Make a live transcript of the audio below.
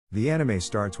The anime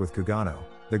starts with Kugano,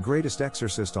 the greatest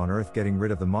exorcist on Earth, getting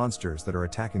rid of the monsters that are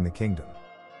attacking the kingdom.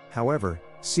 However,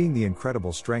 seeing the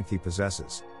incredible strength he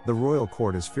possesses, the royal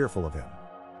court is fearful of him.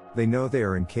 They know they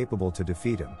are incapable to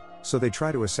defeat him, so they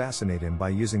try to assassinate him by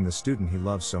using the student he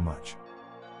loves so much.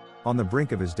 On the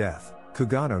brink of his death,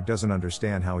 Kugano doesn't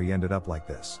understand how he ended up like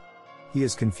this. He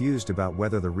is confused about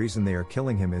whether the reason they are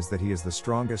killing him is that he is the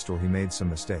strongest or he made some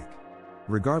mistake.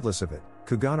 Regardless of it,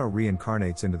 Kugano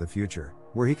reincarnates into the future,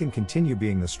 where he can continue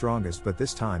being the strongest but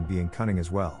this time being cunning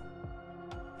as well.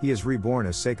 He is reborn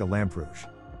as Seika Lamperouge.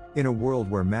 In a world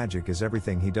where magic is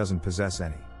everything, he doesn't possess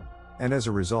any. And as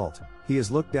a result, he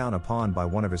is looked down upon by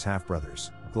one of his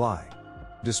half-brothers, Glai.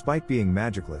 Despite being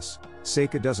magicless,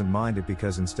 Seika doesn't mind it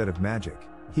because instead of magic,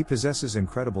 he possesses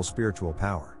incredible spiritual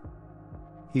power.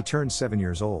 He turns 7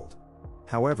 years old.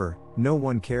 However, no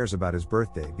one cares about his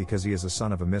birthday because he is a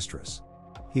son of a mistress.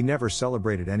 He never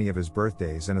celebrated any of his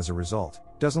birthdays and as a result,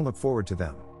 doesn't look forward to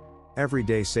them. Every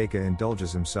day Seika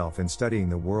indulges himself in studying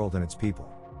the world and its people.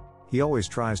 He always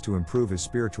tries to improve his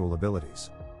spiritual abilities.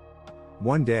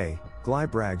 One day,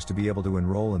 Glai brags to be able to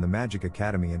enroll in the Magic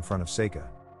Academy in front of Seika,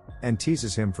 and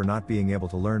teases him for not being able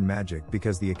to learn magic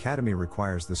because the academy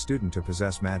requires the student to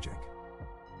possess magic.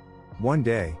 One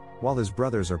day, while his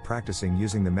brothers are practicing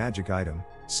using the magic item,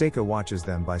 Seika watches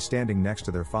them by standing next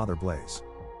to their father Blaze.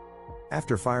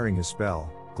 After firing his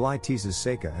spell, Glai teases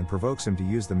Seika and provokes him to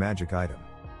use the magic item.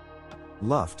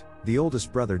 Luft, the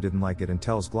oldest brother, didn't like it and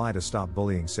tells Glai to stop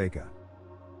bullying Seika.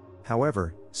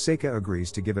 However, Seika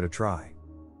agrees to give it a try.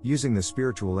 Using the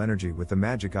spiritual energy with the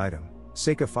magic item,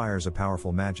 Seika fires a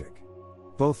powerful magic.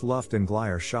 Both Luft and Glai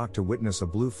are shocked to witness a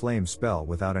blue flame spell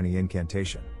without any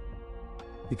incantation.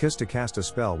 Because to cast a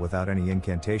spell without any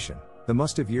incantation, they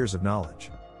must have years of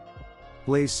knowledge.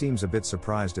 Blaze seems a bit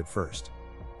surprised at first.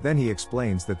 Then he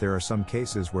explains that there are some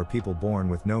cases where people born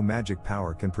with no magic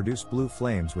power can produce blue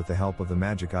flames with the help of the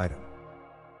magic item.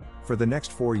 For the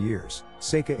next 4 years,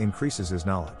 Seika increases his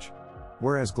knowledge,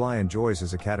 whereas Glai enjoys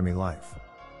his academy life.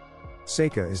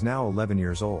 Seika is now 11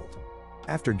 years old.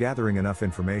 After gathering enough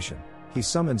information, he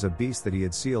summons a beast that he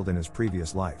had sealed in his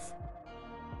previous life.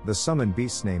 The summoned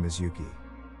beast's name is Yuki.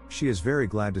 She is very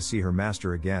glad to see her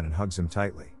master again and hugs him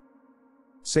tightly.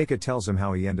 Seika tells him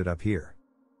how he ended up here.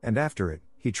 And after it,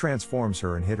 he transforms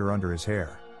her and hid her under his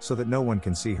hair, so that no one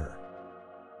can see her.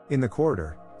 In the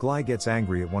corridor, Glai gets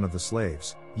angry at one of the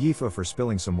slaves, Yifa, for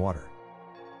spilling some water.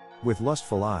 With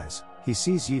lustful eyes, he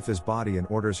sees Yifa's body and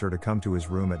orders her to come to his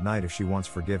room at night if she wants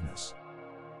forgiveness.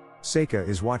 Seika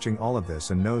is watching all of this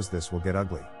and knows this will get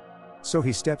ugly. So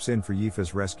he steps in for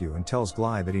Yifa's rescue and tells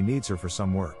Glai that he needs her for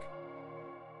some work.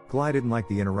 Glai didn't like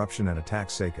the interruption and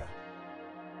attacks Seika.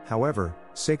 However,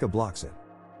 Seika blocks it.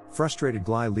 Frustrated,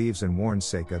 Glai leaves and warns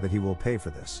Seika that he will pay for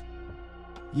this.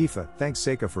 Yifa thanks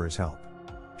Seika for his help.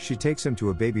 She takes him to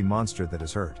a baby monster that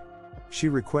is hurt. She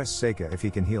requests Seika if he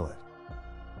can heal it.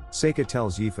 Seika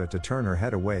tells Yifa to turn her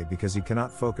head away because he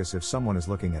cannot focus if someone is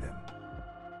looking at him.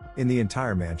 In the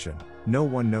entire mansion, no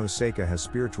one knows Seika has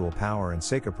spiritual power and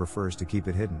Seika prefers to keep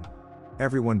it hidden.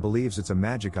 Everyone believes it's a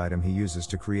magic item he uses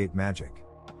to create magic.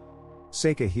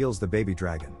 Seika heals the baby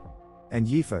dragon. And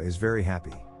Yifa is very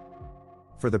happy.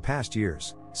 For the past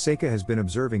years, Seika has been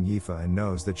observing Yifa and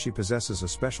knows that she possesses a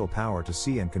special power to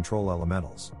see and control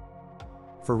elementals.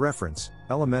 For reference,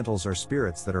 elementals are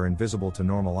spirits that are invisible to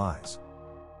normal eyes.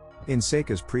 In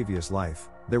Seika's previous life,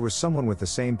 there was someone with the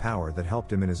same power that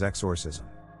helped him in his exorcism.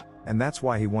 And that's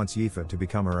why he wants Yifa to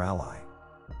become her ally.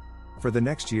 For the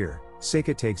next year,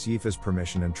 Seika takes Yifa's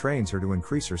permission and trains her to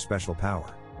increase her special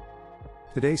power.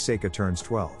 Today Seika turns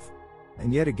 12.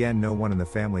 And yet again no one in the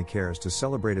family cares to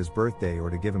celebrate his birthday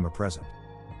or to give him a present.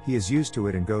 He is used to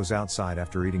it and goes outside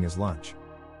after eating his lunch.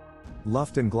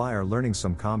 Luft and Glai are learning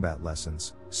some combat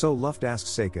lessons, so Luft asks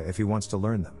Seika if he wants to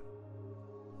learn them.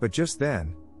 But just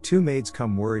then, 2 maids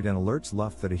come worried and alerts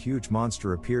Luft that a huge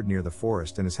monster appeared near the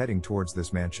forest and is heading towards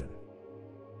this mansion.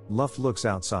 Luft looks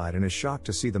outside and is shocked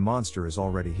to see the monster is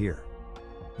already here.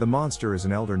 The monster is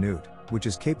an elder newt, which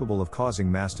is capable of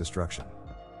causing mass destruction.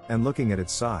 And looking at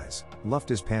its size,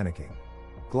 Luft is panicking.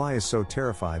 Glai is so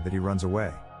terrified that he runs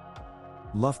away.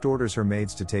 Luft orders her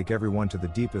maids to take everyone to the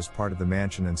deepest part of the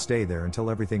mansion and stay there until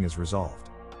everything is resolved.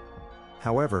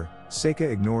 However, Seika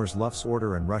ignores Luft's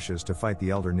order and rushes to fight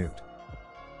the elder newt.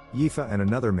 Yifa and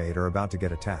another maid are about to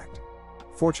get attacked.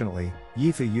 Fortunately,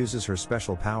 Yifa uses her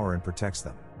special power and protects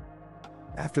them.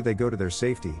 After they go to their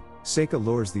safety, Seika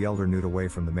lures the elder newt away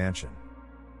from the mansion.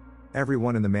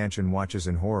 Everyone in the mansion watches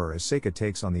in horror as Seika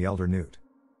takes on the elder newt.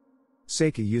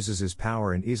 Seika uses his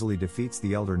power and easily defeats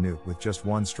the elder newt with just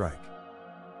one strike.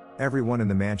 Everyone in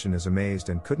the mansion is amazed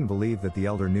and couldn't believe that the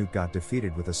elder newt got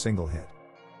defeated with a single hit.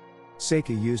 Seika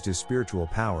used his spiritual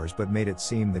powers but made it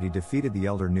seem that he defeated the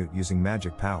Elder Newt using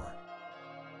magic power.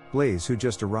 Blaze, who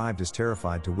just arrived, is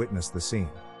terrified to witness the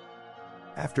scene.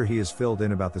 After he is filled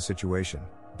in about the situation,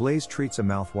 Blaze treats a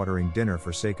mouth-watering dinner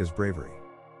for Seika's bravery.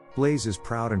 Blaze is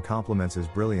proud and compliments his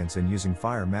brilliance in using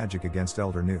fire magic against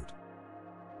Elder Newt.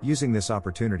 Using this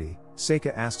opportunity,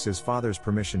 Seika asks his father's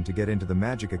permission to get into the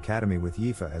Magic Academy with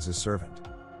Yifa as his servant.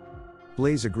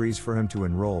 Blaze agrees for him to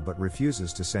enroll but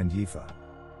refuses to send Yifa,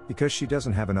 because she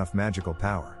doesn't have enough magical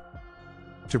power.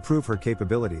 To prove her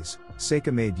capabilities,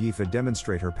 Seika made Yifa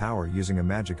demonstrate her power using a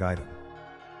magic item.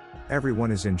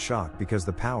 Everyone is in shock because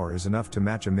the power is enough to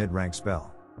match a mid-rank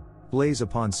spell. Blaze,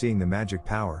 upon seeing the magic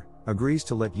power, agrees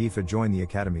to let Yifa join the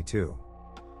academy too.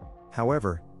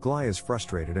 However, Glai is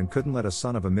frustrated and couldn't let a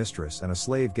son of a mistress and a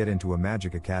slave get into a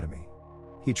magic academy.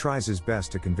 He tries his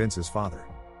best to convince his father,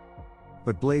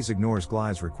 but Blaze ignores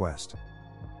Glai's request.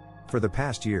 For the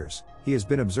past years, he has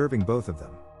been observing both of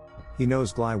them. He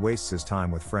knows Glai wastes his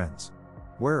time with friends,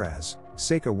 whereas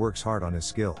Seika works hard on his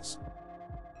skills.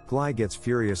 Glai gets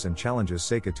furious and challenges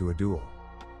Seika to a duel.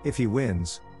 If he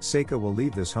wins, Seika will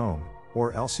leave this home,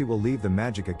 or else he will leave the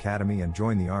Magic Academy and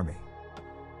join the army.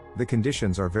 The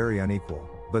conditions are very unequal,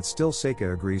 but still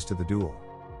Seika agrees to the duel.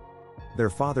 Their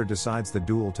father decides the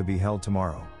duel to be held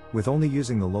tomorrow, with only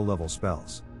using the low-level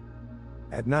spells.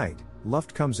 At night,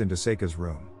 Luft comes into Seika's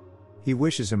room. He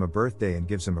wishes him a birthday and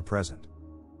gives him a present.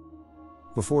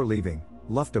 Before leaving,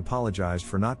 Luft apologized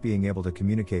for not being able to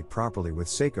communicate properly with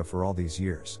Seika for all these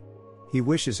years. He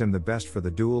wishes him the best for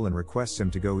the duel and requests him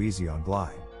to go easy on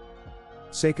Glai.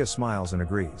 Seika smiles and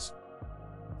agrees.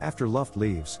 After Luft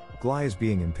leaves, Glai is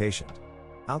being impatient.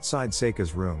 Outside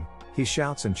Seika's room, he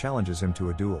shouts and challenges him to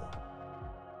a duel.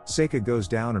 Seika goes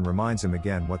down and reminds him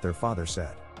again what their father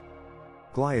said.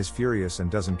 Glai is furious and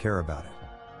doesn't care about it.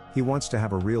 He wants to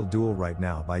have a real duel right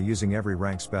now by using every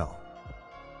rank spell.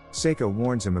 Seika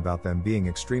warns him about them being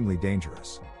extremely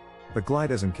dangerous, but Glai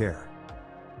doesn't care.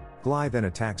 Glai then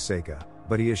attacks Seika,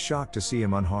 but he is shocked to see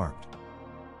him unharmed.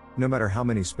 No matter how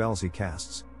many spells he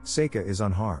casts, Seika is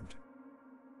unharmed.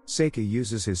 Seika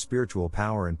uses his spiritual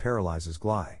power and paralyzes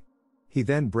Glai. He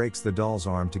then breaks the doll's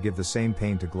arm to give the same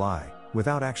pain to Glai,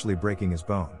 without actually breaking his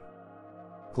bone.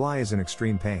 Glai is in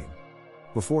extreme pain.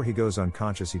 Before he goes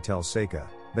unconscious, he tells Seika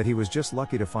that he was just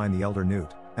lucky to find the Elder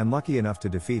Newt, and lucky enough to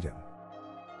defeat him.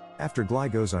 After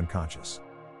Glai goes unconscious,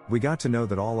 we got to know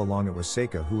that all along it was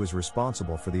Seika who was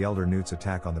responsible for the Elder Newt's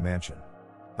attack on the mansion.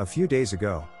 A few days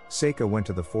ago, Seika went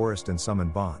to the forest and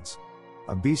summoned Bonds,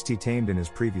 a beast he tamed in his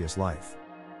previous life.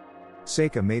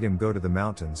 Seika made him go to the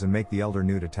mountains and make the Elder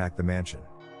Newt attack the mansion.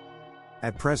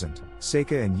 At present,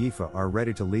 Seika and Yifa are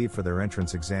ready to leave for their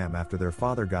entrance exam after their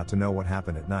father got to know what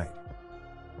happened at night.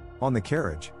 On the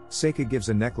carriage, Seika gives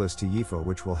a necklace to Yifa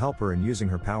which will help her in using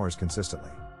her powers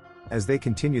consistently. As they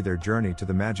continue their journey to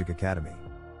the Magic Academy,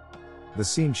 the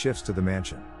scene shifts to the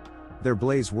mansion. There,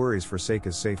 Blaze worries for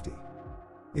Seika's safety.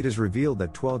 It is revealed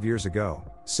that 12 years ago,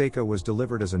 Seika was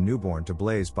delivered as a newborn to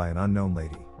Blaze by an unknown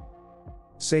lady.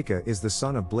 Seika is the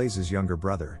son of Blaze's younger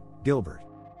brother, Gilbert.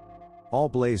 All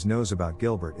Blaze knows about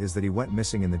Gilbert is that he went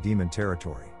missing in the demon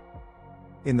territory.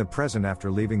 In the present, after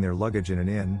leaving their luggage in an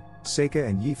inn, Seika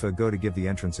and Yifa go to give the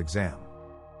entrance exam.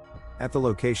 At the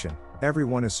location,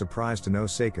 everyone is surprised to know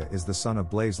Seika is the son of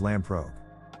Blaze Lamprogue.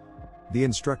 The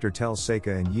instructor tells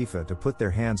Seika and Yifa to put their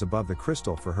hands above the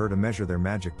crystal for her to measure their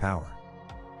magic power.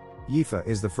 Yifa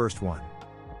is the first one.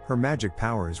 Her magic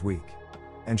power is weak,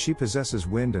 and she possesses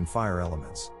wind and fire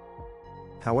elements.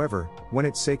 However, when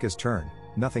it's Seika's turn,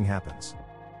 nothing happens.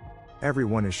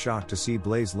 Everyone is shocked to see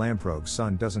Blaze Lamprogue's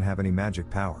son doesn't have any magic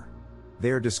power.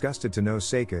 They are disgusted to know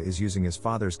Seika is using his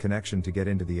father's connection to get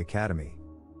into the academy.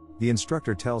 The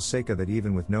instructor tells Seika that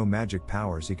even with no magic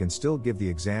powers he can still give the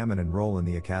exam and enroll in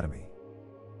the academy.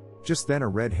 Just then a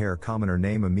red-hair commoner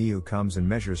named Amiyu comes and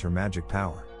measures her magic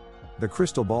power. The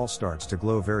crystal ball starts to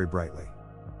glow very brightly.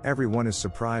 Everyone is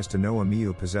surprised to know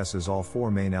Amiyu possesses all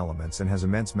four main elements and has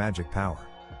immense magic power.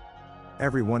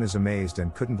 Everyone is amazed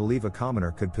and couldn't believe a commoner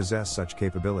could possess such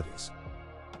capabilities.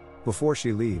 Before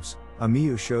she leaves,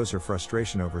 Amiyu shows her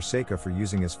frustration over Seika for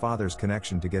using his father's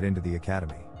connection to get into the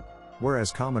academy,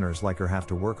 whereas commoners like her have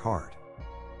to work hard.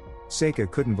 Seika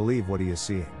couldn't believe what he is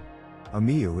seeing.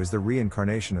 Amiyu is the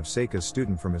reincarnation of Seika's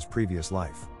student from his previous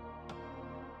life.